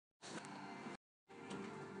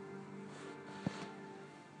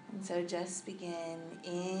And so just begin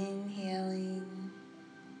inhaling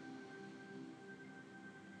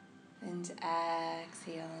and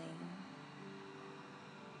exhaling.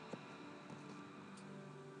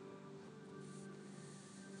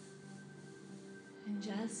 And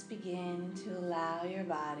just begin to allow your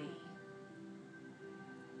body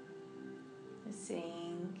to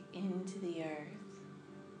sink into the earth.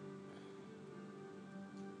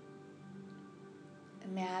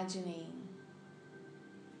 Imagining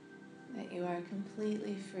that you are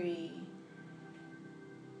completely free,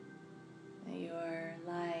 that you are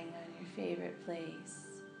lying on your favorite place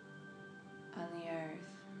on the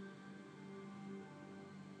earth.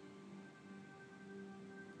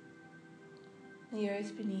 The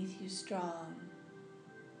earth beneath you strong,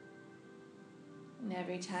 and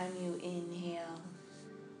every time you inhale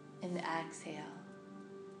and exhale,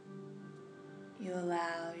 you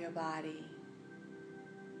allow your body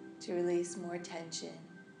to release more tension,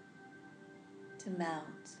 to melt.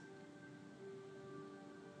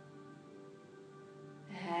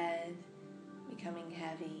 The head becoming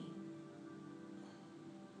heavy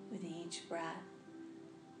with each breath.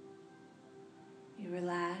 You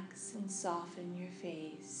relax and soften your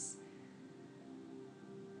face.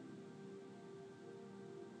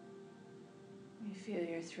 You feel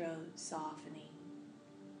your throat softening.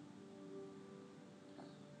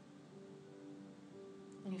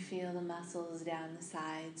 You feel the muscles down the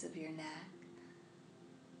sides of your neck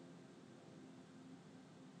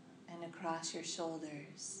and across your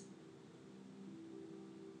shoulders,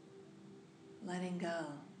 letting go,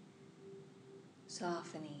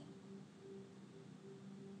 softening.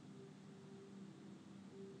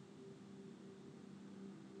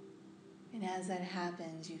 And as that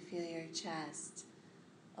happens, you feel your chest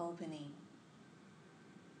opening,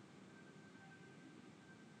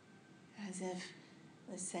 as if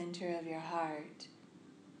the center of your heart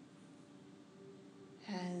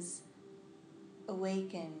has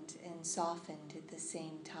awakened and softened at the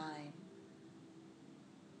same time.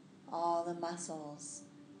 All the muscles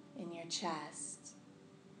in your chest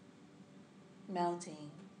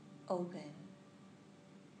melting open,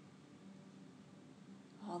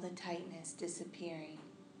 all the tightness disappearing,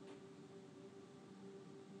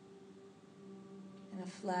 and a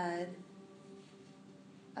flood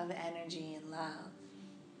of energy and love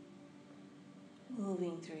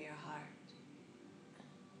moving through your heart.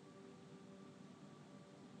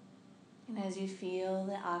 And as you feel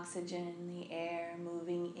the oxygen, the air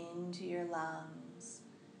moving into your lungs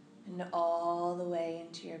and all the way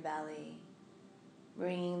into your belly,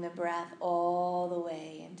 bringing the breath all the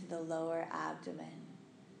way into the lower abdomen.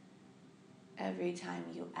 Every time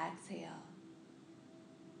you exhale,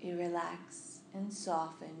 you relax and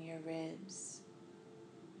soften your ribs,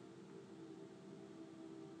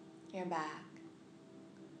 your back,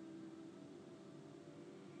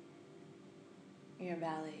 your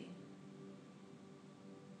belly,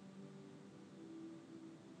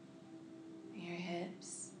 your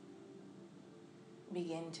hips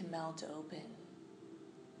begin to melt open.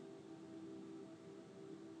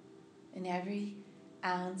 And every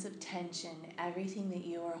ounce of tension, everything that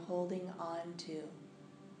you are holding on to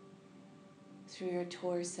through your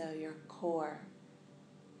torso, your core,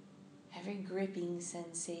 every gripping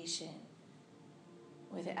sensation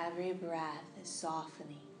with every breath is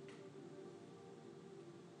softening.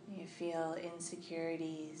 You feel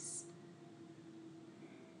insecurities,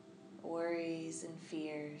 worries, and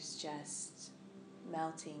fears just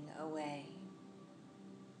melting away,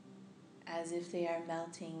 as if they are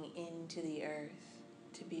melting into the earth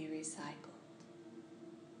to be recycled.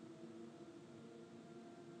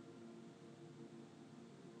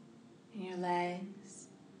 And your legs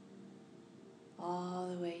all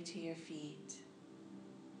the way to your feet,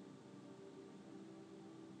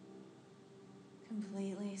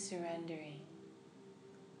 completely surrendering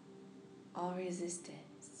all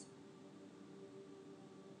resistance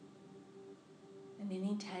and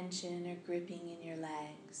any tension or gripping in your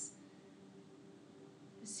legs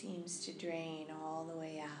seems to drain all the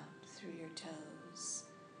way out through your toes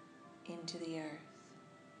into the earth.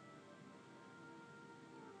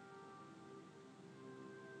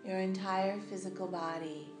 Your entire physical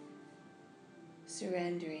body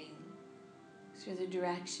surrendering through the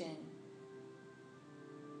direction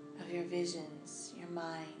of your visions, your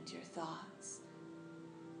mind, your thoughts,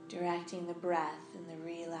 directing the breath and the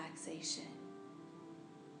relaxation.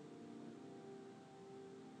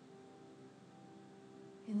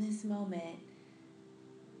 In this moment,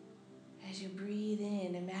 as you breathe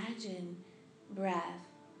in, imagine breath,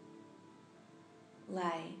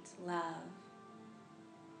 light, love,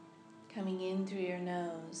 coming in through your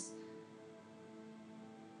nose,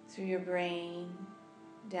 through your brain,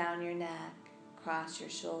 down your neck, across your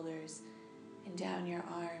shoulders, and down your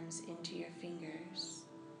arms into your fingers.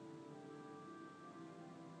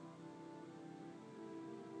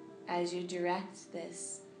 As you direct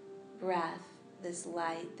this breath, this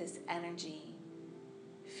light, this energy,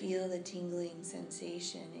 feel the tingling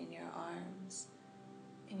sensation in your arms,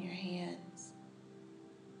 in your hands,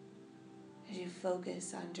 as you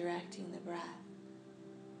focus on directing the breath.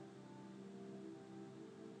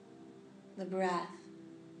 The breath,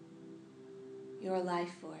 your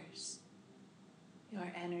life force,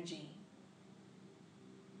 your energy.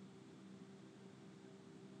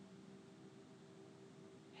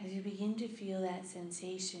 As you begin to feel that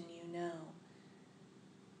sensation, you know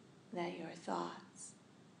that your thoughts,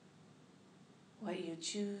 what you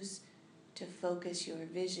choose to focus your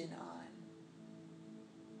vision on,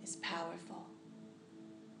 is powerful.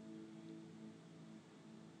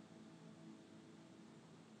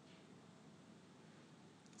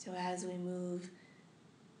 So as we move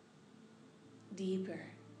deeper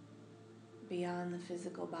beyond the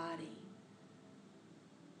physical body,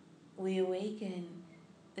 we awaken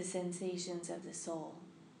the sensations of the soul,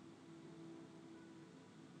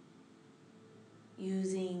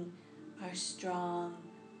 using our strong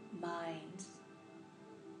minds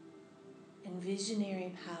and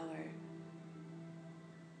visionary power.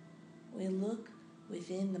 We look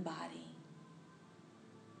within the body.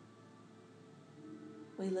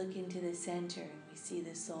 We look into the center and we see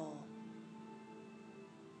the soul.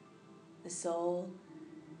 The soul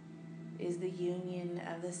is the union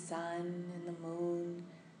of the sun and the moon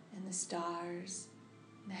and the stars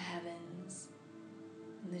and the heavens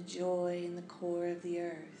and the joy and the core of the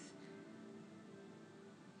earth.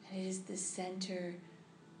 And it is the center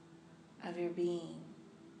of your being.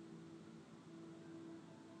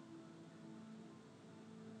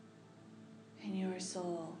 And your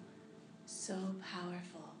soul, so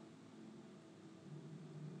powerful.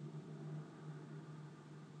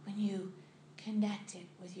 When you connect it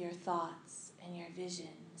with your thoughts and your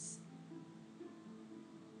visions,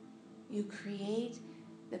 you create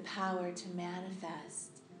the power to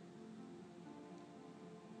manifest,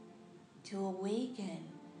 to awaken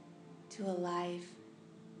to a life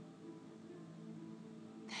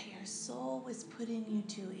that your soul was put in you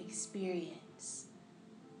to experience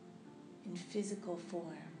in physical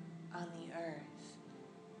form on the earth.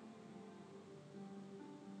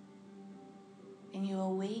 And you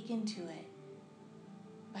awaken to it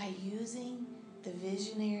by using the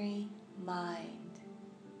visionary mind,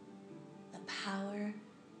 the power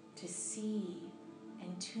to see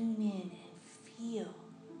and tune in and feel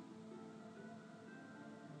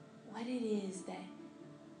what it is that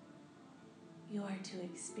you are to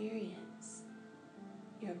experience,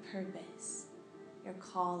 your purpose, your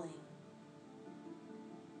calling,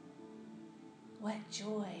 what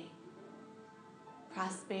joy,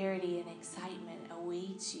 prosperity, and excitement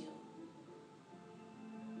awaits you.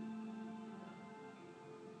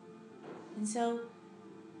 And so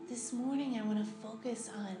this morning I want to focus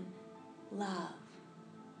on love.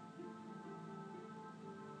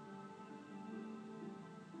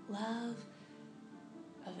 Love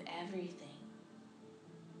of everything.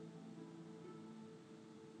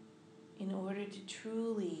 In order to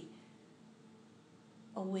truly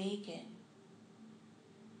awaken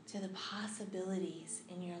to the possibilities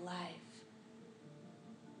in your life,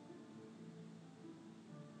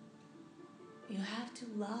 you have to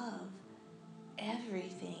love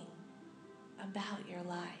everything about your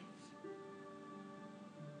life.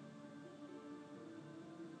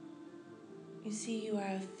 You see, you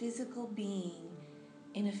are a physical being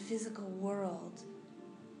in a physical world,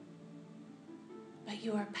 but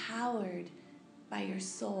you are powered by your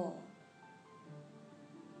soul,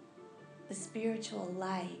 the spiritual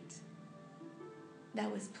light that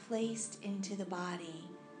was placed into the body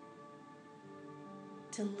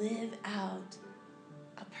to live out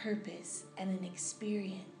a purpose and an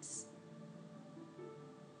experience.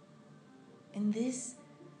 In this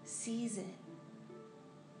season,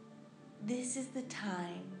 this is the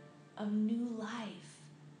time of new life,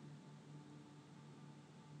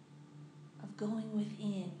 of going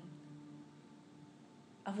within,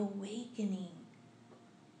 of awakening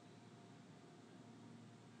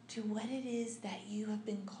to what it is that you have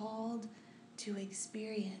been called to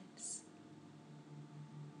experience.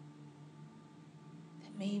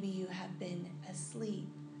 That maybe you have been asleep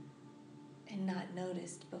and not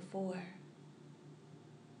noticed before.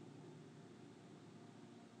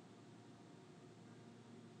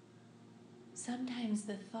 Sometimes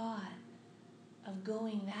the thought of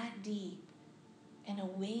going that deep and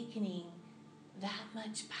awakening that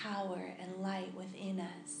much power and light within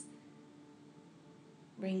us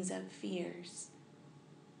brings up fears,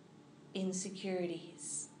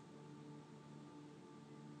 insecurities,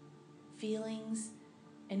 feelings,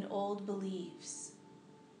 and old beliefs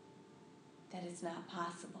that it's not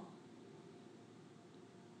possible.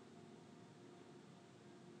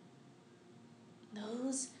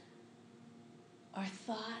 Those are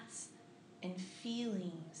thoughts and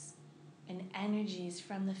feelings and energies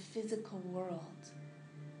from the physical world.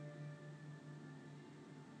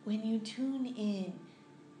 When you tune in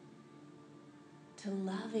to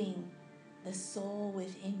loving the soul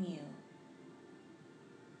within you,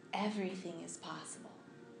 everything is possible.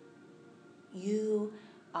 You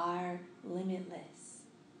are limitless.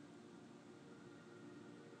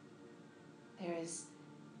 There is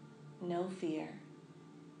no fear,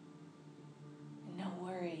 no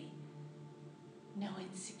worry, no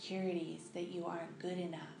insecurities that you aren't good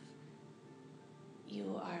enough.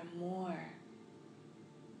 You are more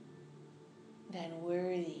than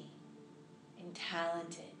worthy and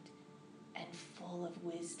talented and full of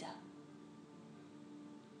wisdom.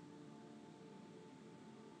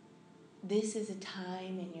 This is a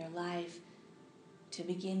time in your life to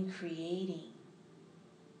begin creating.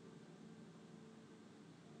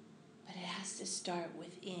 But it has to start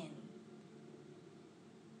within.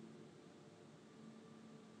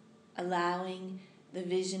 Allowing the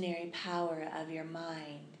visionary power of your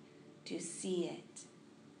mind to see it,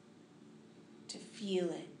 to feel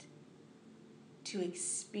it, to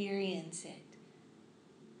experience it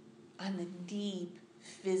on the deep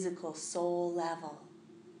physical soul level.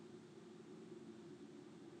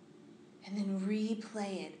 And then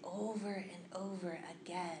replay it over and over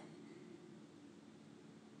again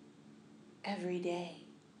every day,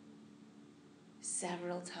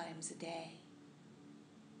 several times a day,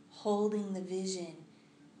 holding the vision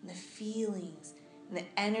and the feelings and the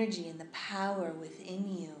energy and the power within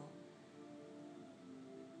you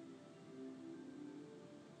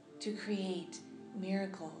to create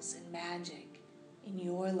miracles and magic in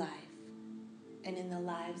your life and in the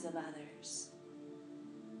lives of others.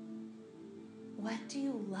 What do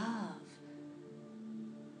you love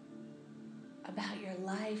about your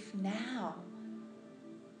life now?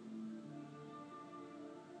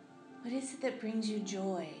 What is it that brings you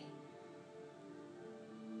joy?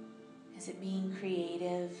 Is it being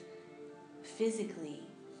creative physically?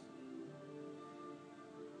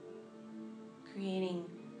 Creating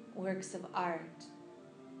works of art?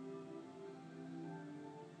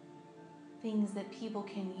 Things that people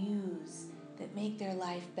can use that make their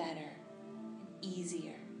life better and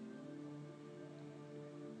easier?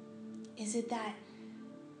 Is it that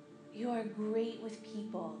you are great with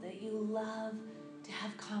people, that you love to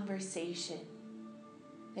have conversation,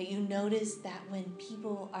 that you notice that when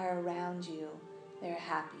people are around you, they're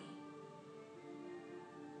happy?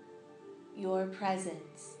 Your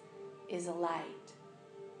presence is a light,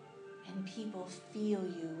 and people feel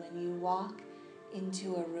you when you walk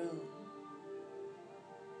into a room.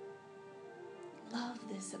 Love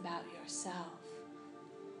this about yourself.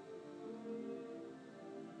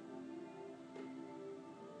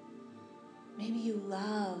 Maybe you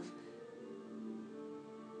love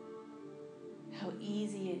how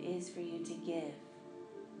easy it is for you to give.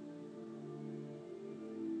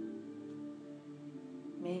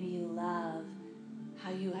 Maybe you love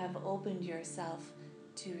how you have opened yourself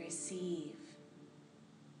to receive.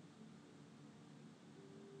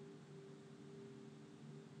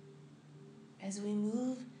 As we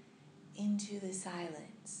move into the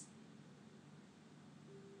silence,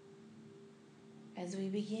 as we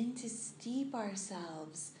begin to steep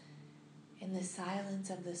ourselves in the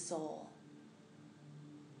silence of the soul,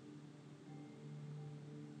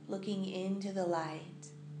 looking into the light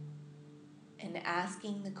and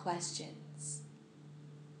asking the questions,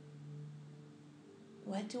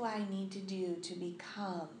 what do I need to do to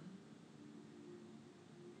become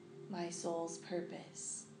my soul's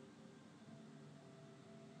purpose?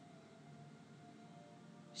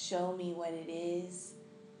 Show me what it is.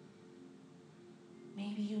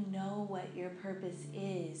 Maybe you know what your purpose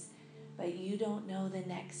is, but you don't know the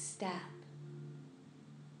next step.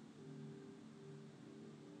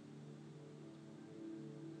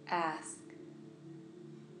 Ask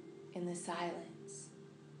in the silence,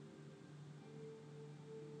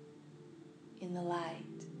 in the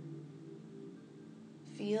light.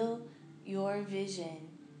 Feel your vision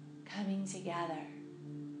coming together,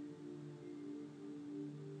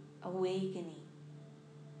 awakening.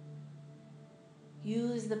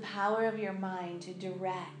 Use the power of your mind to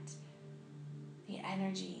direct the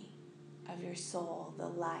energy of your soul, the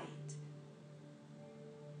light,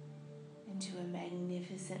 and into a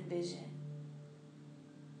magnificent vision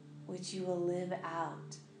which you will live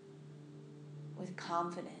out with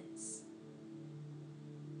confidence,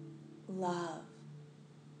 love,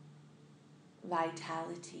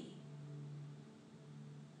 vitality.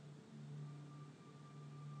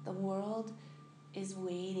 The world is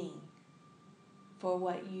waiting for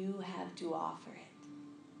what you have to offer it.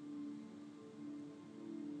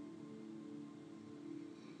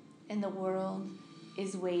 And the world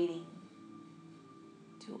is waiting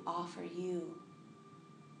to offer you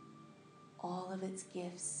all of its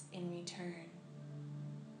gifts in return.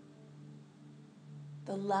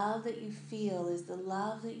 The love that you feel is the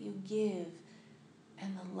love that you give,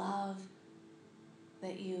 and the love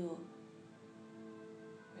that you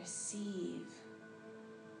receive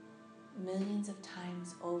millions of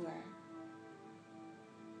times over.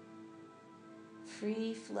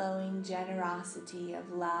 Free-flowing generosity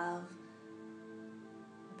of love,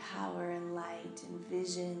 power and light and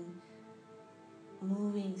vision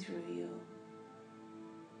moving through you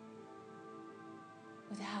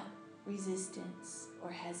without resistance or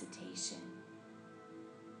hesitation.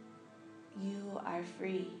 You are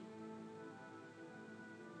free.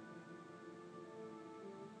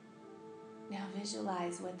 Now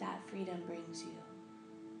visualize what that freedom brings you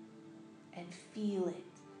and feel it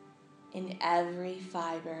in every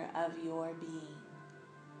fiber of your being.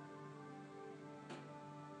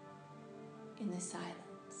 In the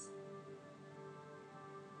silence,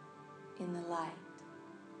 in the light,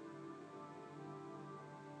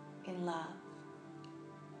 in love.